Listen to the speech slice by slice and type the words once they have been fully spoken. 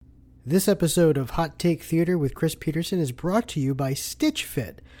This episode of Hot Take Theater with Chris Peterson is brought to you by Stitch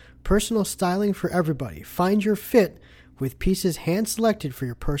Fit, personal styling for everybody. Find your fit with pieces hand-selected for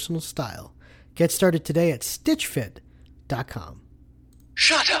your personal style. Get started today at stitchfit.com.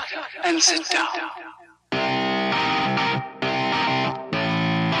 Shut up and sit down.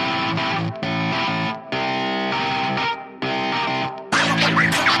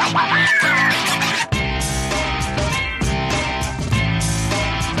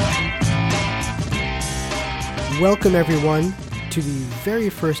 Welcome, everyone, to the very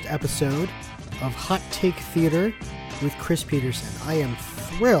first episode of Hot Take Theater with Chris Peterson. I am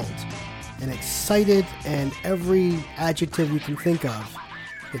thrilled and excited and every adjective you can think of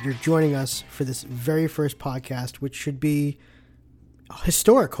that you're joining us for this very first podcast, which should be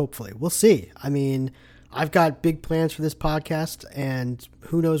historic, hopefully. We'll see. I mean, I've got big plans for this podcast, and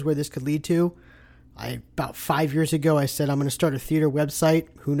who knows where this could lead to. About 5 years ago, I said I'm going to start a theater website.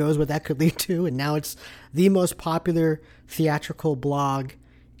 Who knows what that could lead to? And now it's the most popular theatrical blog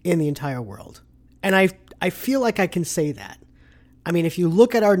in the entire world. And I feel like I can say that. I mean, if you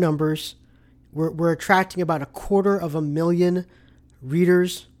look at our numbers, we're attracting about 250,000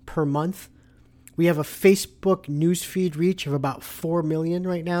 readers per month. We have a Facebook newsfeed reach of about 4 million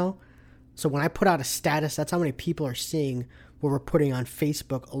right now. So when I put out a status, that's how many people are seeing what we're putting on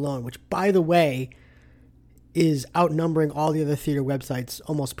Facebook alone, which, by the way, is outnumbering all the other theater websites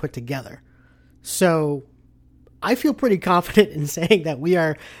almost put together. So I feel pretty confident in saying that we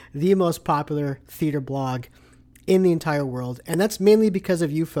are the most popular theater blog in the entire world. And that's mainly because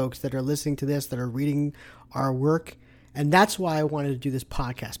of you folks that are listening to this, that are reading our work. And that's why I wanted to do this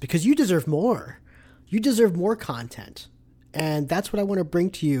podcast, because you deserve more. You deserve more content. And that's what I want to bring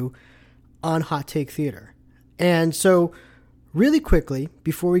to you on Hot Take Theater. And so really quickly,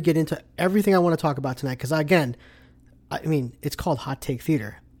 before we get into everything I want to talk about tonight, because again, I mean, it's called Hot Take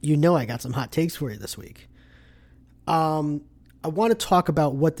Theater. You know I got some hot takes for you this week. I want to talk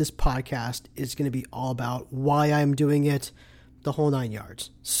about what this podcast is going to be all about, why I'm doing it, the whole 9 yards.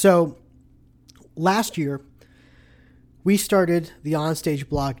 So last year, we started the Onstage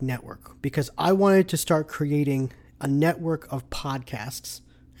Blog Network because I wanted to start creating a network of podcasts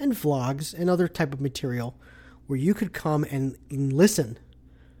and vlogs and other type of material where you could come and listen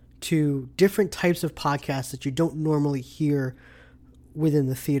to different types of podcasts that you don't normally hear within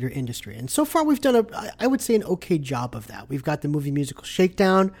the theater industry. And so far we've done I would say an okay job of that. We've got the Movie Musical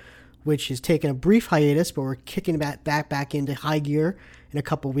Shakedown, which has taken a brief hiatus, but we're kicking back into high gear in a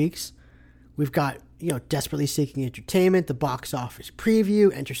couple weeks. We've got, Desperately Seeking Entertainment, the box office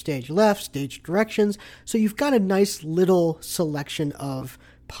preview, Enter Stage Left, Stage Directions. So you've got a nice little selection of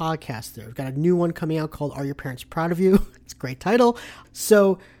podcasts there. We've got a new one coming out called Are Your Parents Proud of You? It's a great title.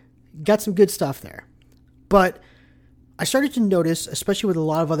 So got some good stuff there. But I started to notice, especially with a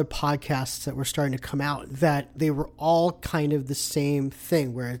lot of other podcasts that were starting to come out, that they were all kind of the same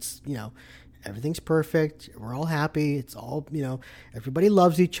thing where it's, everything's perfect. We're all happy. It's all, everybody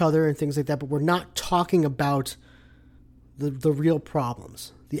loves each other and things like that. But we're not talking about the real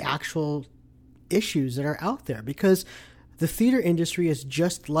problems, the actual issues that are out there, because the theater industry is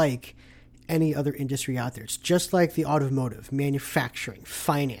just like any other industry out there. It's just like the automotive, manufacturing,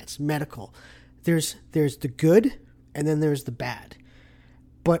 finance, medical. There's the good and then there's the bad.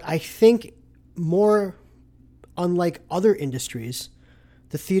 But I think more unlike other industries,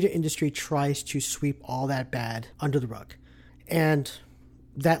 the theater industry tries to sweep all that bad under the rug. And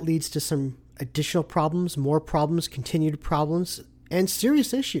that leads to some additional problems, more problems, continued problems, and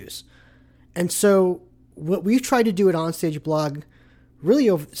serious issues. And so what we've tried to do at Onstage Blog, really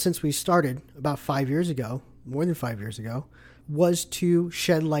since we started about 5 years ago, more than 5 years ago, was to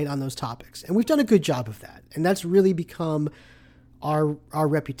shed light on those topics. And we've done a good job of that. And that's really become our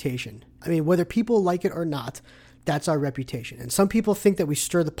reputation. I mean, whether people like it or not, that's our reputation. And some people think that we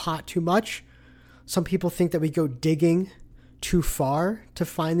stir the pot too much. Some people think that we go digging too far to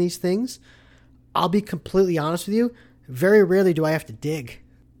find these things. I'll be completely honest with you. Very rarely do I have to dig.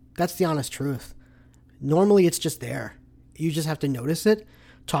 That's the honest truth. Normally, it's just there. You just have to notice it,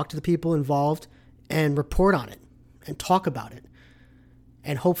 talk to the people involved, and report on it, and talk about it.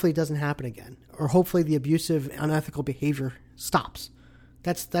 And hopefully it doesn't happen again. Or hopefully the abusive, unethical behavior stops.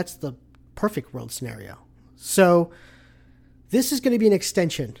 That's the perfect world scenario. So this is going to be an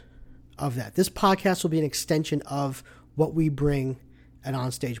extension of that. This podcast will be an extension of what we bring at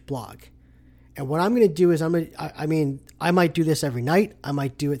Onstage Blog. And what I'm going to do is I might do this every night. I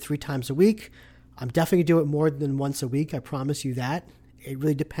might do it 3 times a week. I'm definitely going to do it more than once a week. I promise you that. It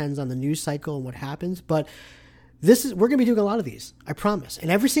really depends on the news cycle and what happens. But we're going to be doing a lot of these, I promise.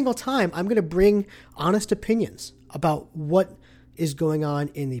 And every single time, I'm going to bring honest opinions about what is going on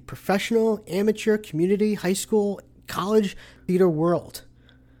in the professional, amateur, community, high school, college theater world,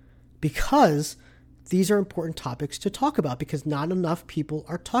 because these are important topics to talk about, because not enough people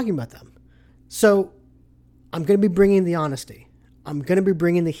are talking about them. So I'm going to be bringing the honesty. I'm going to be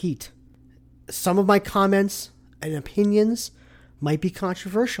bringing the heat. Some of my comments and opinions might be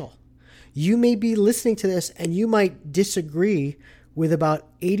controversial. You may be listening to this and you might disagree with about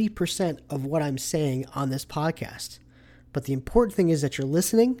 80% of what I'm saying on this podcast. But the important thing is that you're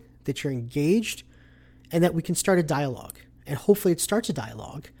listening, that you're engaged, and that we can start a dialogue. And hopefully it starts a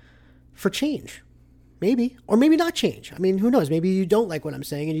dialogue for change. Maybe, or maybe not change. I mean, who knows? Maybe you don't like what I'm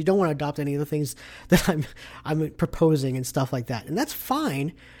saying and you don't want to adopt any of the things that I'm proposing and stuff like that. And that's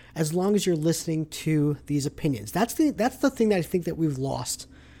fine as long as you're listening to these opinions. That's the thing that I think that we've lost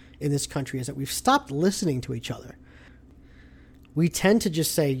in this country, is that we've stopped listening to each other. We tend to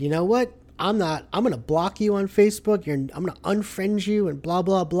just say, you know what? I'm going to block you on Facebook. I'm going to unfriend you and blah,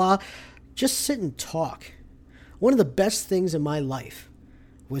 blah, blah. Just sit and talk. One of the best things in my life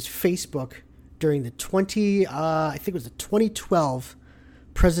was Facebook during the 2012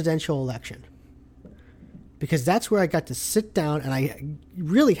 presidential election, because that's where I got to sit down and I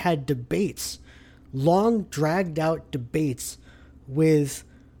really had debates, long dragged out debates with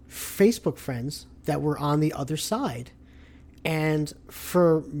Facebook friends that were on the other side. And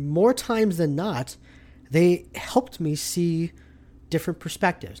for more times than not, they helped me see different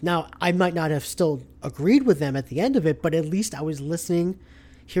perspectives. Now, I might not have still agreed with them at the end of it, but at least I was listening,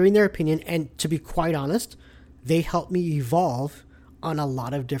 hearing their opinion, and to be quite honest, they helped me evolve on a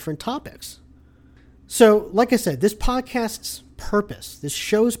lot of different topics. So, like I said, this podcast's purpose, this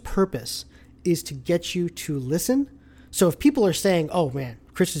show's purpose, is to get you to listen. So if people are saying, oh man,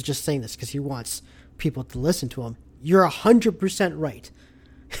 Chris is just saying this because he wants people to listen to him, you're 100% right.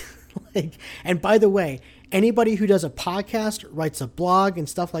 And by the way, anybody who does a podcast, writes a blog and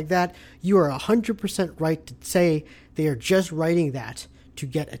stuff like that, you are 100% right to say they are just writing that to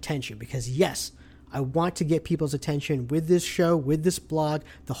get attention, because yes, I want to get people's attention with this show, with this blog,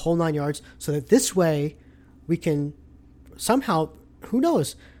 the whole 9 yards, so that this way we can somehow, who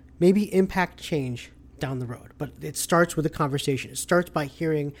knows, maybe impact change down the road. But it starts with a conversation. It starts by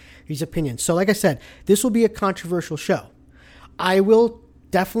hearing these opinions. So like I said, this will be a controversial show. I will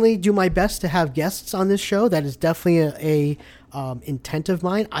definitely do my best to have guests on this show. That is definitely a intent of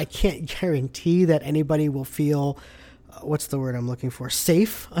mine. I can't guarantee that anybody will feel, what's the word I'm looking for,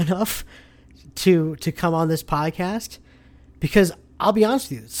 safe enough to come on this podcast, because I'll be honest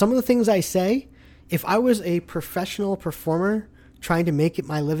with you, some of the things I say, if I was a professional performer trying to make it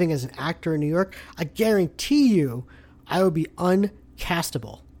my living as an actor in New York, I guarantee you I would be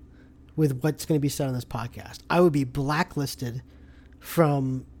uncastable with what's going to be said on this podcast. I would be blacklisted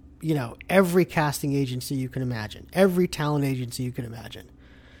from, every casting agency you can imagine, every talent agency you can imagine.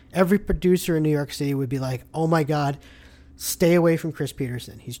 Every producer in New York City would be like, oh my God, stay away from Chris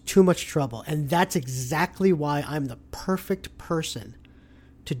Peterson. He's too much trouble. And that's exactly why I'm the perfect person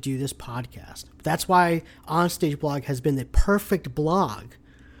to do this podcast. That's why Onstage Blog has been the perfect blog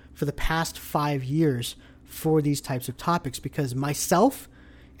for the past 5 years for these types of topics, because myself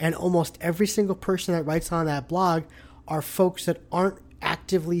and almost every single person that writes on that blog are folks that aren't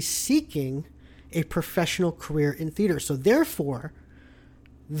actively seeking a professional career in theater. So therefore,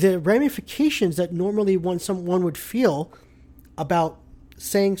 the ramifications that normally someone would feel about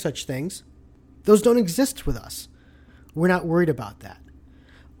saying such things, those don't exist with us. We're not worried about that.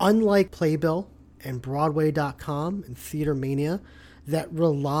 Unlike Playbill and Broadway.com and Theater Mania that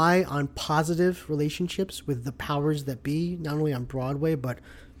rely on positive relationships with the powers that be, not only on Broadway, but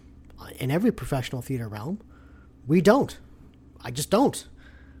in every professional theater realm, we don't. I just don't.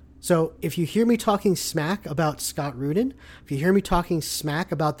 So if you hear me talking smack about Scott Rudin, if you hear me talking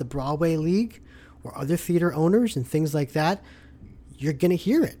smack about the Broadway League or other theater owners and things like that, you're going to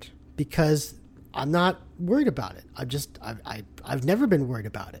hear it, because I'm not worried about it. I've never been worried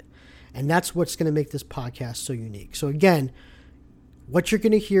about it. And that's what's going to make this podcast so unique. So again, what you're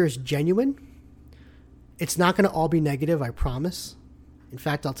going to hear is genuine. It's not going to all be negative, I promise. In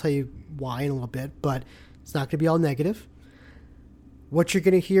fact, I'll tell you why in a little bit, but it's not going to be all negative. What you're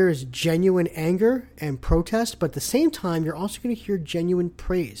going to hear is genuine anger and protest, but at the same time, you're also going to hear genuine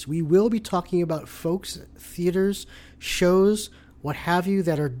praise. We will be talking about folks, theaters, shows, what have you,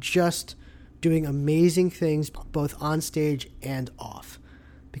 that are just doing amazing things both on stage and off.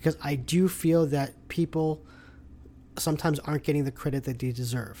 Because I do feel that people sometimes aren't getting the credit that they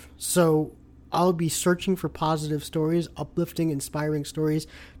deserve. So I'll be searching for positive stories, uplifting, inspiring stories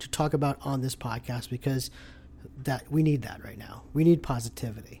to talk about on this podcast, because we need that right now. We need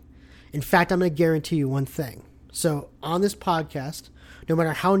positivity. In fact, I'm going to guarantee you one thing. So on this podcast, no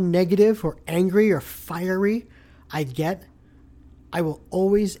matter how negative or angry or fiery I get, I will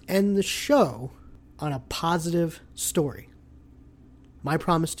always end the show on a positive story. My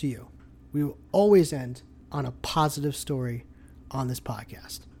promise to you, we will always end on a positive story on this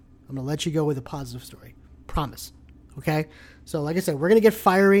podcast. I'm going to let you go with a positive story. Promise. Okay? So like I said, we're going to get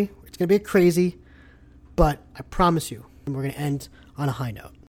fiery. It's going to be crazy. But I promise you, we're going to end on a high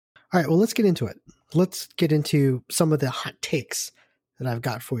note. All right, well, let's get into it. Let's get into some of the hot takes that I've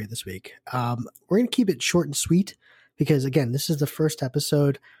got for you this week. We're going to keep it short and sweet because, again, this is the first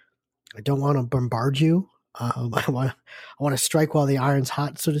episode. I don't want to bombard you. I want to strike while the iron's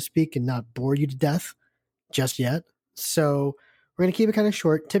hot, so to speak, and not bore you to death just yet. So we're going to keep it kind of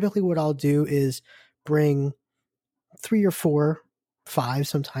short. Typically what I'll do is bring 3 or 4, 5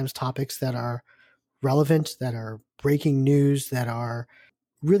 sometimes topics that are relevant, that are breaking news, that are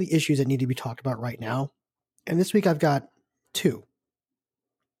really issues that need to be talked about right now. And this week I've got 2.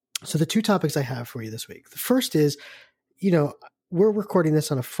 So the 2 topics I have for you this week. The first is, we're recording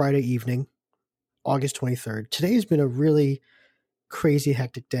this on a Friday evening, August 23rd. Today has been a really crazy,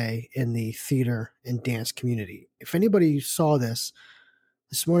 hectic day in the theater and dance community. If anybody saw this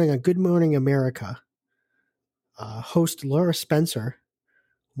morning on Good Morning America, host Lara Spencer,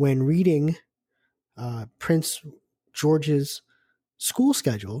 when reading Prince George's school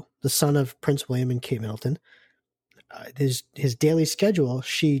schedule, the son of Prince William and Kate Middleton, his daily schedule,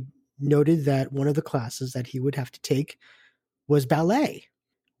 she noted that one of the classes that he would have to take was ballet,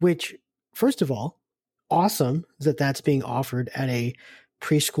 which, first of all, awesome that that's being offered at a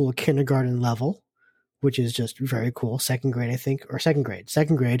preschool kindergarten level, which is just very cool. Second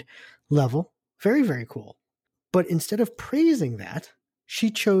grade level. Very, very cool. But instead of praising that, she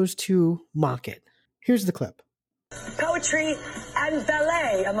chose to mock it. Here's the clip. Poetry and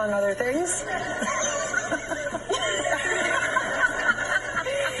ballet, among other things.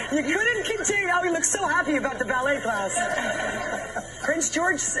 You couldn't continue. Oh, he looks so happy about the ballet class.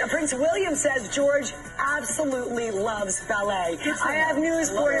 Prince William says George absolutely loves ballet. I have news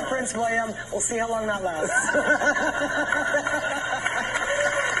for you, Prince William. We'll see how long that lasts.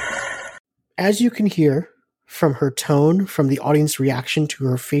 As you can hear from her tone, from the audience reaction to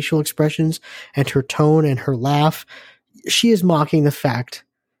her facial expressions and her tone and her laugh, she is mocking the fact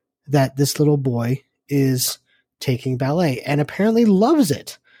that this little boy is taking ballet and apparently loves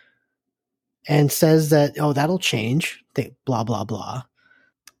it and says that, oh, that'll change, blah, blah, blah.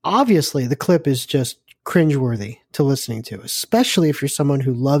 Obviously, the clip is just cringeworthy to listening to, especially if you're someone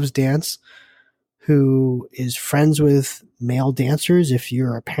who loves dance, who is friends with male dancers, if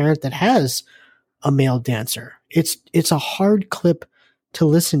you're a parent that has a male dancer. It's a hard clip to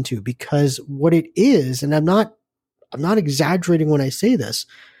listen to because what it is, and I'm not exaggerating when I say this,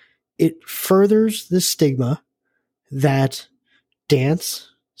 it furthers the stigma that dance,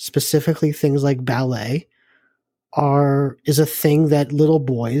 specifically things like ballet, is a thing that little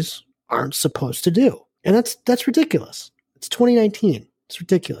boys aren't supposed to do. And that's ridiculous. It's 2019. It's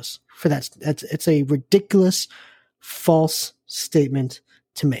ridiculous for that. It's a ridiculous, false statement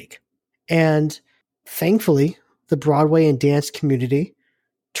to make. And thankfully, the Broadway and dance community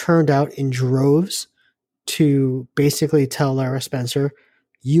turned out in droves to basically tell Lara Spencer,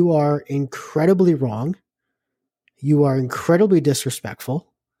 you are incredibly wrong. You are incredibly disrespectful.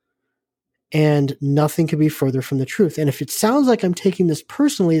 And nothing could be further from the truth. And if it sounds like I'm taking this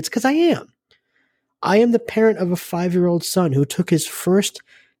personally, it's because I am. I am the parent of a 5-year-old son who took his first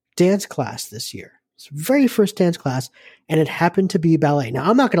dance class this year. His very first dance class, and it happened to be ballet. Now,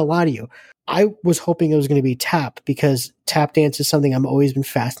 I'm not going to lie to you. I was hoping it was going to be tap because tap dance is something I've always been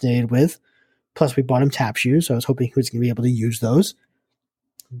fascinated with. Plus, we bought him tap shoes, so I was hoping he was going to be able to use those.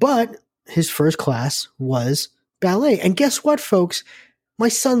 But his first class was ballet. And guess what, folks? My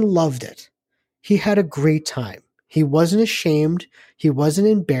son loved it. He had a great time. He wasn't ashamed. He wasn't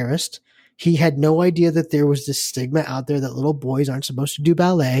embarrassed. He had no idea that there was this stigma out there that little boys aren't supposed to do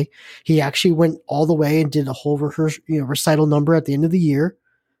ballet. He actually went all the way and did a whole recital number at the end of the year,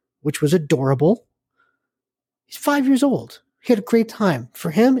 which was adorable. He's 5 years old. He had a great time. For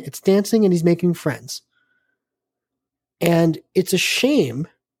him, it's dancing and he's making friends. And it's a shame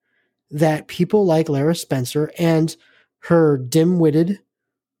that people like Lara Spencer and her dim-witted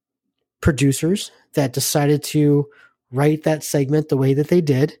producers that decided to write that segment the way that they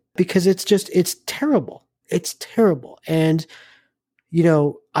did, because it's terrible. It's terrible. And,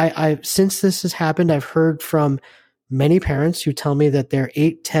 I since this has happened, I've heard from many parents who tell me that their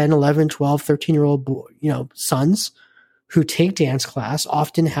 8, 10, 11, 12, 13-year-old sons who take dance class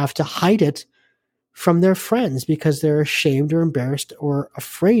often have to hide it from their friends because they're ashamed or embarrassed or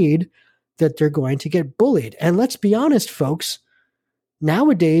afraid that they're going to get bullied. And let's be honest, folks,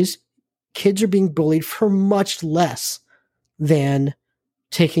 nowadays, kids are being bullied for much less than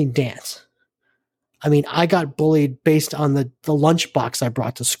taking dance. I mean, I got bullied based on the lunchbox I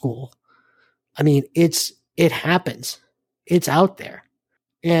brought to school. I mean, it happens. It's out there.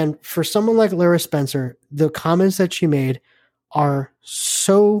 And for someone like Lara Spencer, the comments that she made are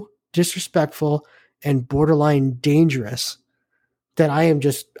so disrespectful and borderline dangerous that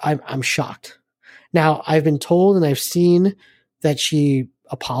I'm shocked. Now, I've been told and I've seen that she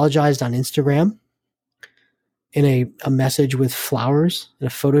apologized on Instagram in a message with flowers and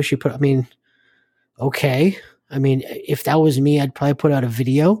a photo she put. I mean, okay. I mean, if that was me, I'd probably put out a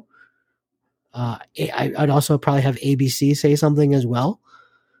video. I'd also probably have ABC say something as well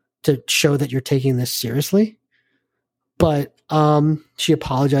to show that you're taking this seriously. But she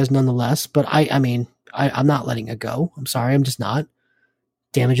apologized nonetheless. But I'm not letting it go. I'm sorry. I'm just not.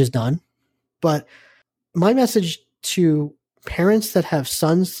 Damage is done. But my message to parents that have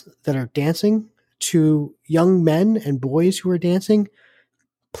sons that are dancing, to young men and boys who are dancing,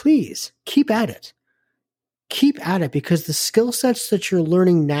 please keep at it. Keep at it, because the skill sets that you're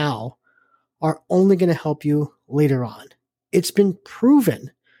learning now are only going to help you later on. It's been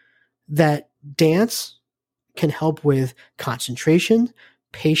proven that dance can help with concentration,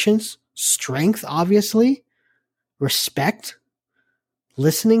 patience, strength, obviously, respect,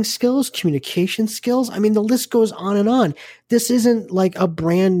 listening skills, communication skills. I mean, the list goes on and on. This isn't like a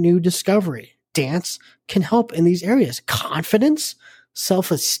brand new discovery. Dance can help in these areas. Confidence,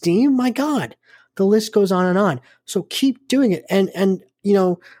 self-esteem, my God, the list goes on and on. So keep doing it. And you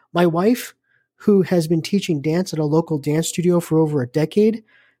know, my wife, who has been teaching dance at a local dance studio for over a decade,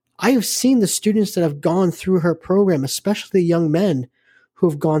 I have seen the students that have gone through her program, especially the young men who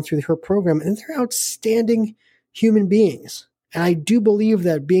have gone through her program, and they're outstanding human beings. And I do believe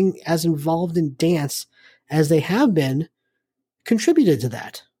that being as involved in dance as they have been contributed to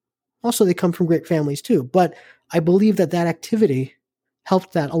that. Also, they come from great families too, but I believe that activity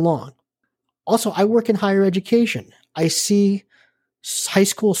helped that along. Also, I work in higher education. I see high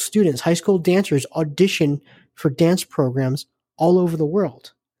school students, high school dancers audition for dance programs all over the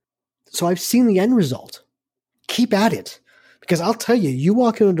world. So I've seen the end result. Keep at it. Because I'll tell you, you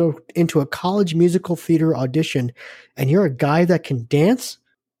walk into a college musical theater audition and you're a guy that can dance,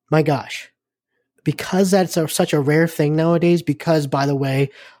 my gosh. Because that's such a rare thing nowadays, because, by the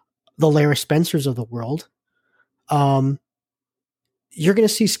way, the Lara Spencers of the world, you're going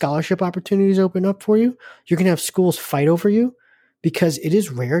to see scholarship opportunities open up for you. You're going to have schools fight over you, because it is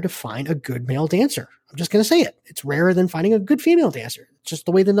rare to find a good male dancer. I'm just going to say it. It's rarer than finding a good female dancer. It's just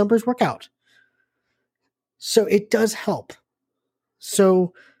the way the numbers work out. So it does help.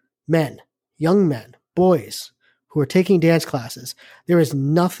 So men, young men, boys who are taking dance classes, there is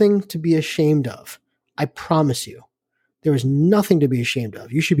nothing to be ashamed of. I promise you, there is nothing to be ashamed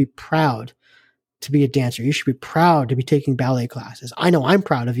of. You should be proud to be a dancer. You should be proud to be taking ballet classes. I know I'm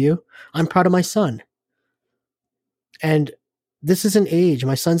proud of you. I'm proud of my son. And this is an age,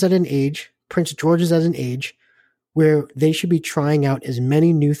 my son's at an age, Prince George is at an age where they should be trying out as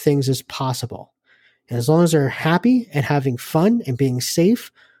many new things as possible. And as long as they're happy and having fun and being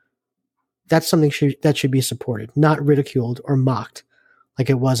safe, that's something that should be supported, not ridiculed or mocked like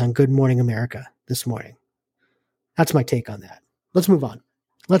it was on Good Morning America this morning. That's my take on that. Let's move on.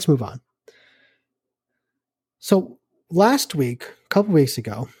 So last week, a couple weeks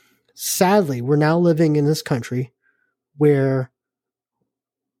ago, sadly, we're now living in this country where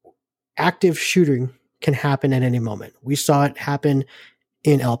active shooting can happen at any moment. We saw it happen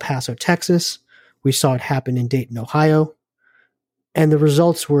in El Paso, Texas. We saw it happen in Dayton, Ohio. And the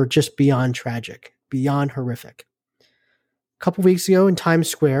results were just beyond tragic, beyond horrific. A couple weeks ago in Times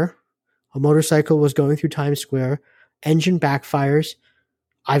Square, a motorcycle was going through Times Square, engine backfires.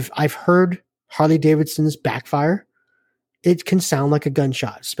 I've heard Harley Davidson's backfire. It can sound like a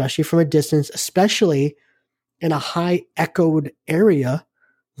gunshot, especially from a distance, especially in a high echoed area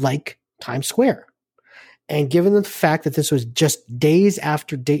like Times Square. And given the fact that this was just days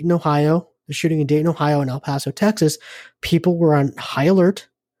after Dayton, Ohio, the shooting in Dayton, Ohio and El Paso, Texas, people were on high alert.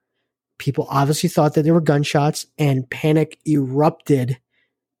 People obviously thought that there were gunshots, and panic erupted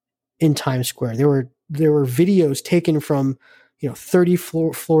in Times Square. There were videos taken from 30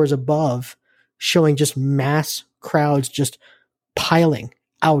 floors above showing just mass crowds just piling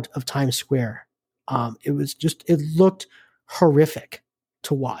out of Times Square. It looked horrific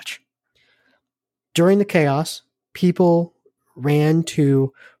to watch. During the chaos, people ran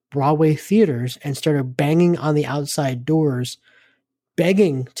to Broadway theaters and started banging on the outside doors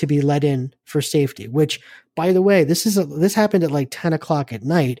begging to be let in for safety, which, by the way, this happened at like 10 o'clock at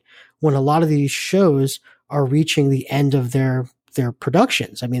night when a lot of these shows are reaching the end of their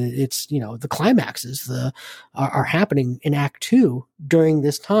productions. I mean, it's, the climaxes are happening in Act 2 during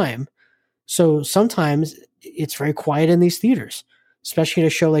this time. So sometimes it's very quiet in these theaters, especially in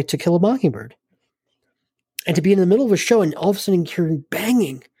a show like To Kill a Mockingbird. And to be in the middle of a show and all of a sudden hearing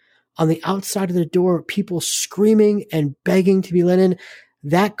banging on the outside of the door, people screaming and begging to be let in,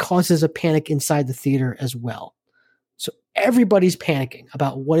 that causes a panic inside the theater as well. So everybody's panicking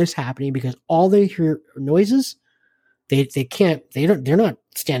about what is happening because all they hear are noises. They're not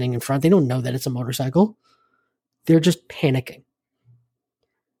standing in front. They don't know that it's a motorcycle. They're just panicking.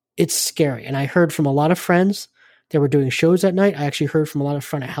 It's scary. And I heard from a lot of friends that were doing shows at night. I actually heard from a lot of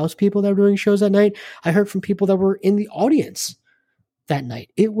front of house people that were doing shows at night. I heard from people that were in the audience that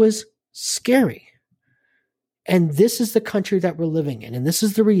night. It was scary. And this is the country that we're living in. And this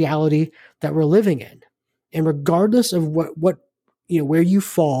is the reality that we're living in. And regardless of what where you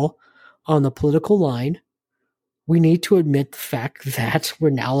fall on the political line, we need to admit the fact that we're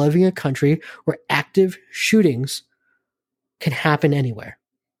now living in a country where active shootings can happen anywhere.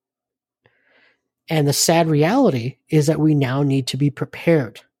 And the sad reality is that we now need to be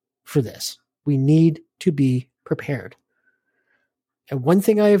prepared for this. We need to be prepared. And one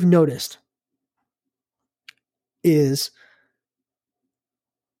thing I have noticed is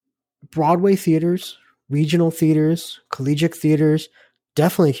Broadway theaters, regional theaters, collegiate theaters,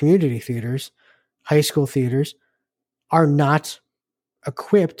 definitely community theaters, high school theaters, are not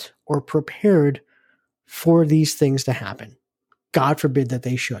equipped or prepared for these things to happen. God forbid that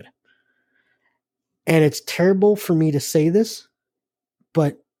they should. And it's terrible for me to say this,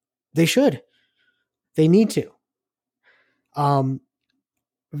 but they should. They need to.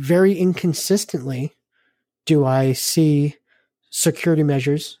 Very inconsistently do I see security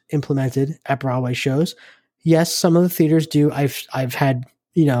measures implemented at Broadway shows. Yes, some of the theaters do. I've had,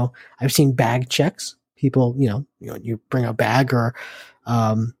 I've seen bag checks. People, you bring a bag or,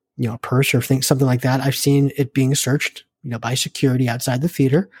 a purse or something like that. I've seen it being searched, by security outside the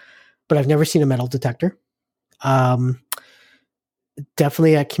theater, but I've never seen a metal detector.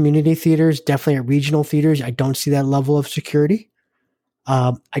 Definitely at community theaters, definitely at regional theaters, I don't see that level of security.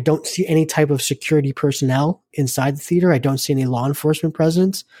 I don't see any type of security personnel inside the theater. I don't see any law enforcement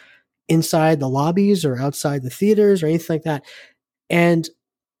presence inside the lobbies or outside the theaters or anything like that. And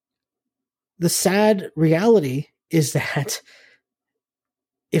the sad reality is that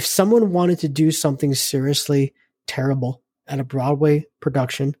if someone wanted to do something seriously terrible at a Broadway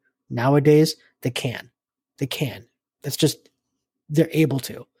production nowadays, they can. They can. That's just, they're able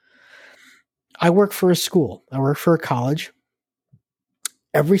to. I work for a school. I work for a college.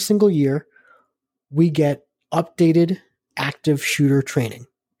 Every single year, we get updated active shooter training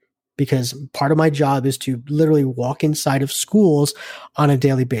because part of my job is to literally walk inside of schools on a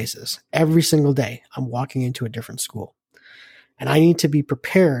daily basis. Every single day, I'm walking into a different school. And I need to be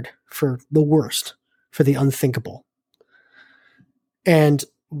prepared for the worst, for the unthinkable. And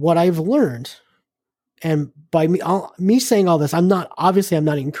what I've learned, and by me saying all this, I'm not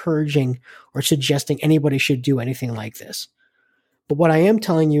encouraging or suggesting anybody should do anything like this. But what I am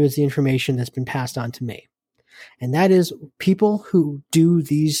telling you is the information that's been passed on to me. And that is people who do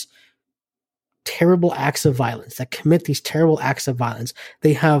these terrible acts of violence, that commit these terrible acts of violence,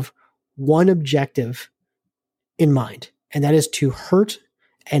 they have one objective in mind, and that is to hurt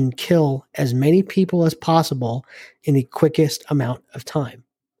and kill as many people as possible in the quickest amount of time.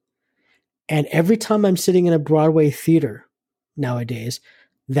 And every time I'm sitting in a Broadway theater nowadays,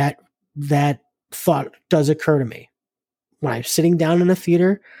 that thought does occur to me. When I'm sitting down in a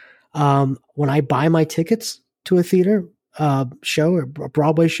theater, when I buy my tickets to a theater show or a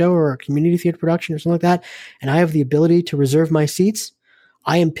Broadway show or a community theater production or something like that, and I have the ability to reserve my seats,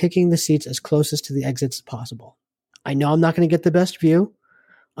 I am picking the seats as closest to the exits as possible. I know I'm not going to get the best view.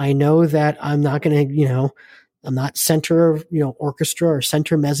 I know that I'm not going to, I'm not center of, orchestra or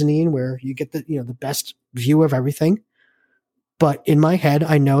center mezzanine where you get the, the best view of everything. But in my head,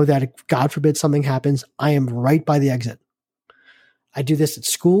 I know that if God forbid something happens, I am right by the exit. I do this at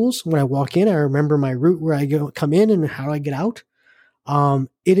schools. When I walk in, I remember my route where I come in and how do I get out.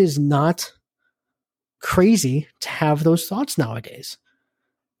 It is not crazy to have those thoughts nowadays,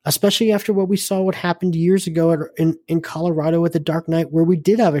 especially after what we saw what happened years ago in Colorado at the Dark Knight, where we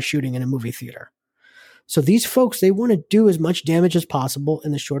did have a shooting in a movie theater. So these folks, they want to do as much damage as possible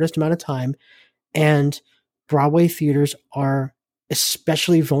in the shortest amount of time. And Broadway theaters are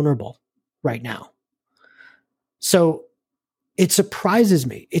especially vulnerable right now. So it surprises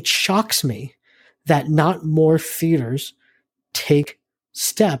me. It shocks me that not more theaters take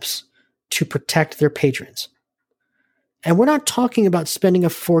steps to protect their patrons. And we're not talking about spending a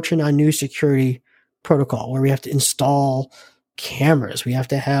fortune on new security protocol where we have to install cameras. We have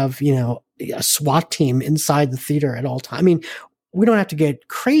to have, a SWAT team inside the theater at all times. I mean, we don't have to get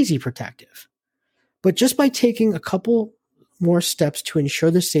crazy protective. But just by taking a couple more steps to ensure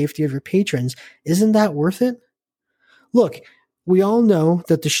the safety of your patrons, isn't that worth it? Look, we all know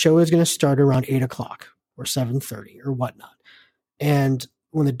that the show is going to start around 8 o'clock or 7:30 or whatnot. And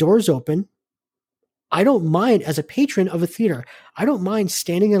when the doors open, I don't mind, as a patron of a theater, I don't mind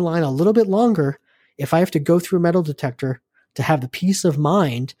standing in line a little bit longer if I have to go through a metal detector to have the peace of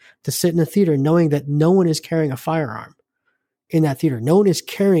mind to sit in a theater knowing that no one is carrying a firearm in that theater. No one is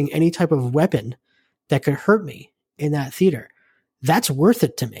carrying any type of weapon that could hurt me in that theater. That's worth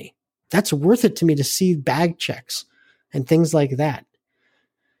it to me. That's worth it to me to see bag checks and things like that.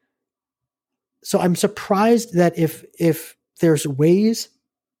 So I'm surprised that if there's ways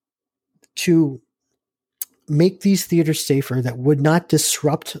to make these theaters safer that would not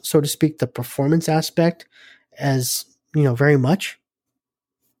disrupt, so to speak, the performance aspect as, very much,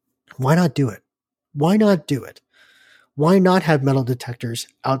 why not do it? Why not do it? Why not have metal detectors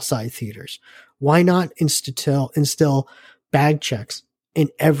outside theaters? Why not instill bag checks in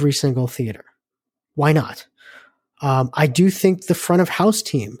every single theater? Why not? I do think the front of house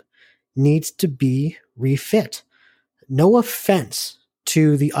team needs to be refit. No offense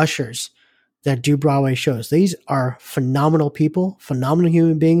to the ushers that do Broadway shows. These are phenomenal people, phenomenal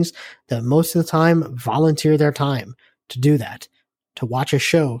human beings that most of the time volunteer their time to do that, to watch a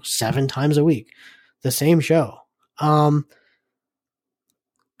show 7 times a week, the same show. In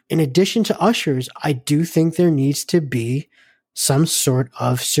addition to ushers, I do think there needs to be some sort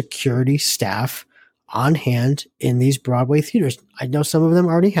of security staff on hand in these Broadway theaters. I know some of them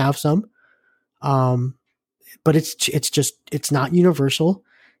already have some, but it's not universal.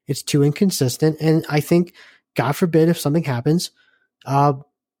 It's too inconsistent. And I think, God forbid, if something happens,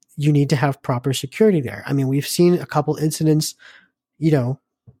 you need to have proper security there. I mean, we've seen a couple incidents, the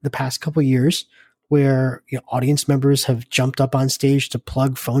past couple years where audience members have jumped up on stage to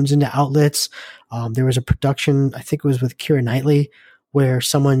plug phones into outlets. There was a production, I think it was with Keira Knightley, where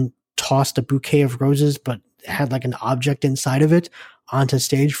someone tossed a bouquet of roses, but had like an object inside of it onto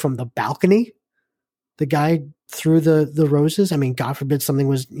stage from the balcony. The guy threw the roses. I mean, God forbid something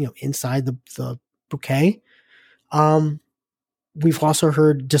was, inside the bouquet. We've also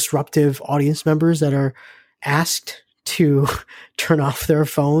heard disruptive audience members that are asked to turn off their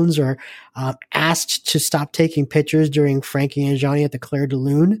phones or asked to stop taking pictures during Frankie and Johnny at the Claire de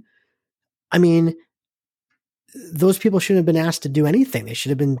Lune. I mean, those people shouldn't have been asked to do anything. They should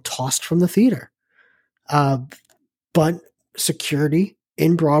have been tossed from the theater. But security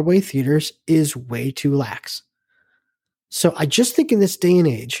in Broadway theaters is way too lax. So I just think in this day and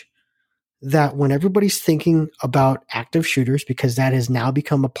age that when everybody's thinking about active shooters, because that has now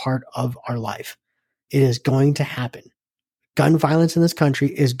become a part of our life, it is going to happen. Gun violence in this country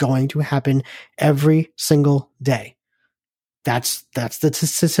is going to happen every single day. That's the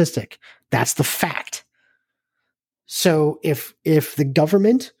statistic. That's the fact. So if the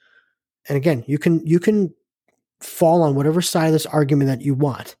government, and again, you can fall on whatever side of this argument that you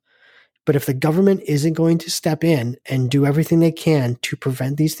want, but if the government isn't going to step in and do everything they can to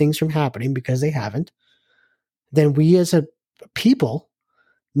prevent these things from happening, because they haven't, then we as a people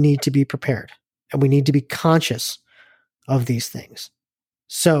need to be prepared, and we need to be conscious of these things.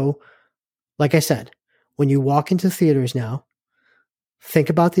 So, like I said, when you walk into theaters now, think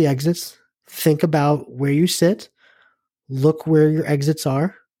about the exits, think about where you sit, look where your exits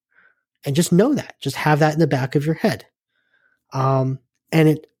are, and just know that. Just have that in the back of your head. And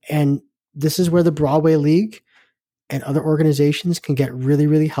this is where the Broadway League and other organizations can get really,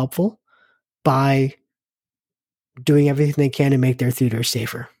 really helpful by doing everything they can to make their theaters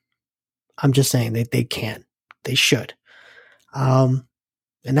safer. I'm just saying they can. They should. And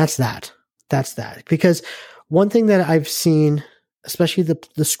that's that. That's that. Because one thing that I've seen, especially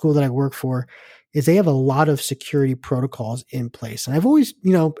the school that I work for, is they have a lot of security protocols in place. And I've always,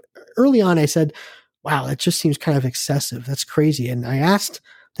 early on I said, wow, that just seems kind of excessive. That's crazy. And I asked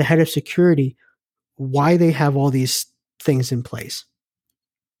the head of security why they have all these things in place.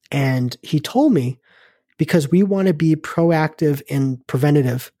 And he told me, because we want to be proactive and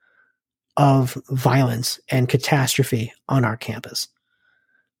preventative of violence and catastrophe on our campus.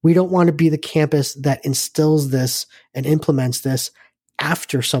 We don't want to be the campus that instills this and implements this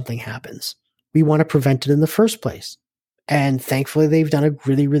after something happens. We want to prevent it in the first place. And thankfully, they've done a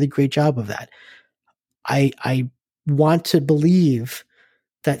really, really great job of that. I want to believe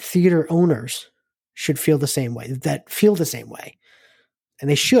that theater owners should feel the same way, And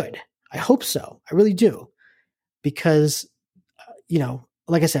they should. I hope so. I really do. Because,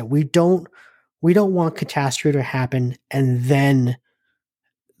 like I said, we don't want catastrophe to happen and then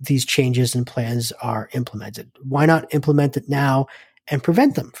these changes and plans are implemented. Why not implement it now and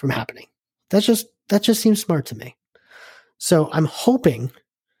prevent them from happening? That just seems smart to me. So I'm hoping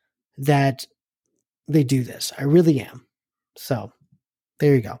that they do this. I really am. So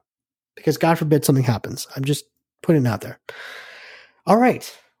there you go. Because God forbid something happens. I'm just putting it out there. All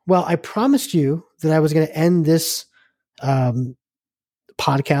right. Well, I promised you that I was going to end this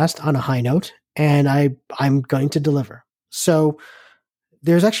podcast on a high note, and I'm going to deliver. So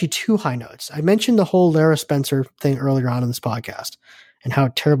there's actually two high notes. I mentioned the whole Lara Spencer thing earlier on in this podcast and how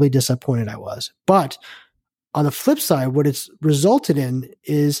terribly disappointed I was. But on the flip side, what it's resulted in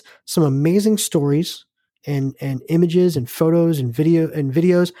is some amazing stories and images and photos and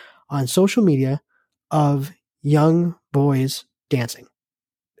videos on social media of young boys dancing.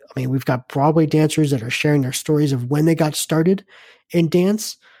 I mean, we've got Broadway dancers that are sharing their stories of when they got started in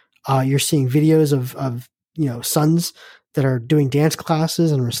dance. You're seeing videos of sons that are doing dance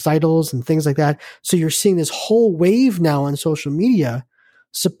classes and recitals and things like that. So you're seeing this whole wave now on social media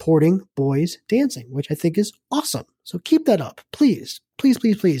supporting boys dancing, which I think is awesome. So keep that up. Please, please,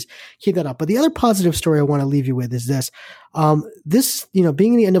 please, please keep that up. But the other positive story I want to leave you with is this. Being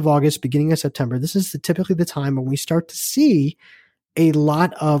the end of August, beginning of September, this is typically the time when we start to see a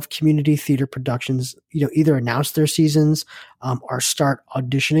lot of community theater productions, either announce their seasons or start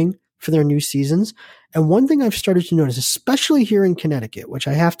auditioning for their new seasons. And one thing I've started to notice, especially here in Connecticut, which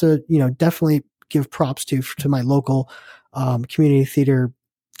I have to, definitely give props to my local community theater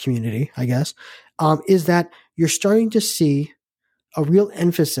community, I guess, is that you're starting to see a real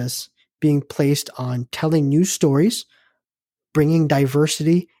emphasis being placed on telling new stories, bringing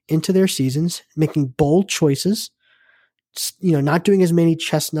diversity into their seasons, making bold choices, not doing as many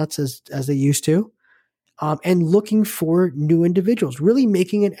chestnuts as they used to, and looking for new individuals, really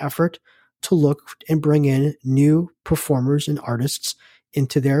making an effort to look and bring in new performers and artists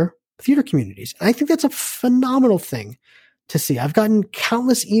into their theater communities. And I think that's a phenomenal thing to see. I've gotten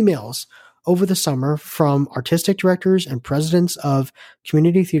countless emails over the summer from artistic directors and presidents of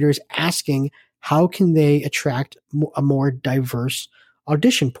community theaters asking how can they attract a more diverse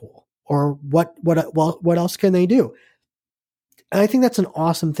audition pool, or what else can they do? And I think that's an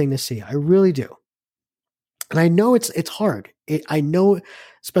awesome thing to see. I really do. And I know it's hard. I know,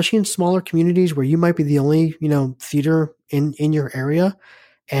 especially in smaller communities where you might be the only, theater in your area,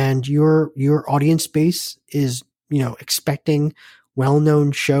 and your audience base is, expecting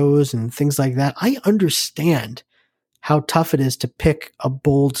well-known shows and things like that. I understand how tough it is to pick a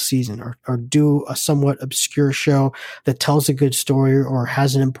bold season or do a somewhat obscure show that tells a good story or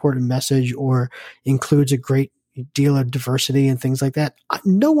has an important message or includes a great deal of diversity and things like that.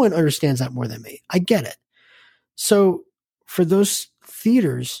 No one understands that more than me. I get it. So for those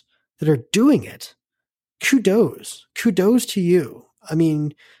theaters that are doing it, kudos to you. I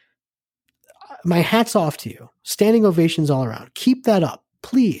mean, my hat's off to you. Standing ovations all around. Keep that up,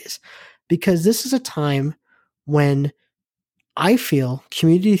 please, because this is a time when I feel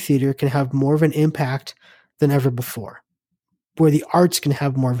community theater can have more of an impact than ever before, where the arts can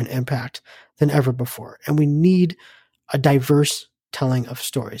have more of an impact than ever before. And we need a diverse telling of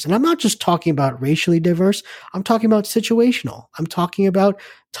stories. And I'm not just talking about racially diverse. I'm talking about situational. I'm talking about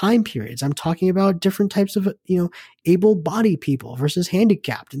time periods. I'm talking about different types of, able-bodied people versus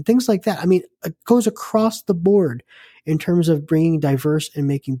handicapped and things like that. I mean, it goes across the board in terms of bringing diverse and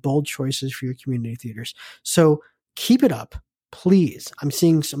making bold choices for your community theaters. So keep it up, please. I'm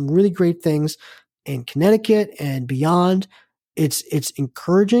seeing some really great things in Connecticut and beyond. It's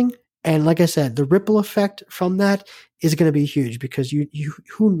encouraging. And like I said, the ripple effect from that is going to be huge because you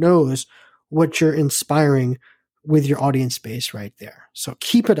who knows what you're inspiring with your audience base right there. So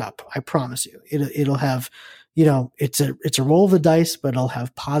keep it up. I promise you, it'll have, it's a roll of the dice, but it'll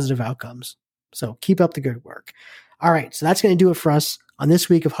have positive outcomes. So keep up the good work. All right. So that's going to do it for us on this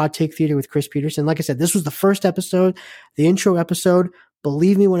week of Hot Take Theater with Chris Peterson. Like I said, this was the first episode, the intro episode.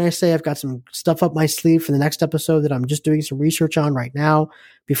 Believe me when I say I've got some stuff up my sleeve for the next episode that I'm just doing some research on right now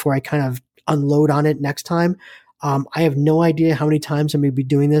before I kind of unload on it next time. I have no idea how many times I'm going to be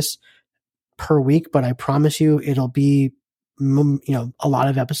doing this per week, but I promise you it'll be, a lot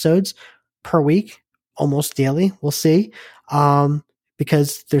of episodes per week, almost daily. We'll see.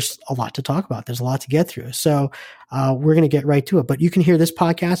 Because there's a lot to talk about. There's a lot to get through. So we're going to get right to it. But you can hear this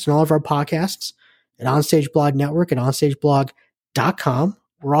podcast and all of our podcasts at Onstage Blog Network at onstageblog.com.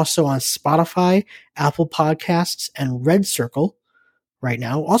 We're also on Spotify, Apple Podcasts, and Red Circle right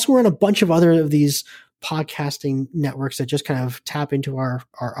now. Also, we're on a bunch of other of these podcasting networks that just kind of tap into our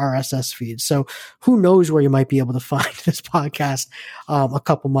RSS feeds. So who knows where you might be able to find this podcast a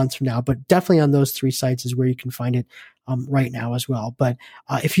couple months from now, but definitely on those 3 sites is where you can find it right now as well. But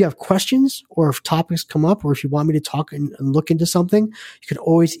if you have questions or if topics come up or if you want me to talk and look into something, you can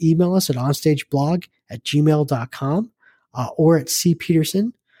always email us at onstageblog@gmail.com or at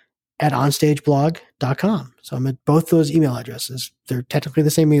cpeterson@onstageblog.com. So I'm at both those email addresses. They're technically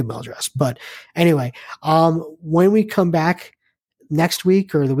the same email address. But anyway, when we come back next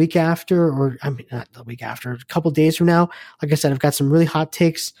week or the week after, or I mean, not the week after, a couple days from now, like I said, I've got some really hot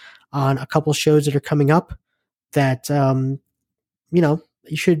takes on a couple shows that are coming up that,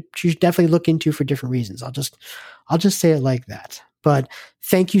 you should definitely look into for different reasons. I'll just say it like that. But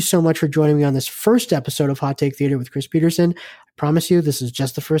thank you so much for joining me on this first episode of Hot Take Theater with Chris Peterson. I promise you, this is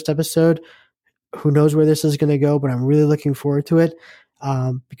just the first episode. Who knows where this is going to go, but I'm really looking forward to it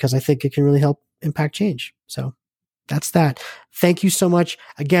because I think it can really help impact change. So that's that. Thank you so much.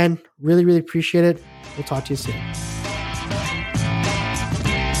 Again, really, really appreciate it. We'll talk to you soon.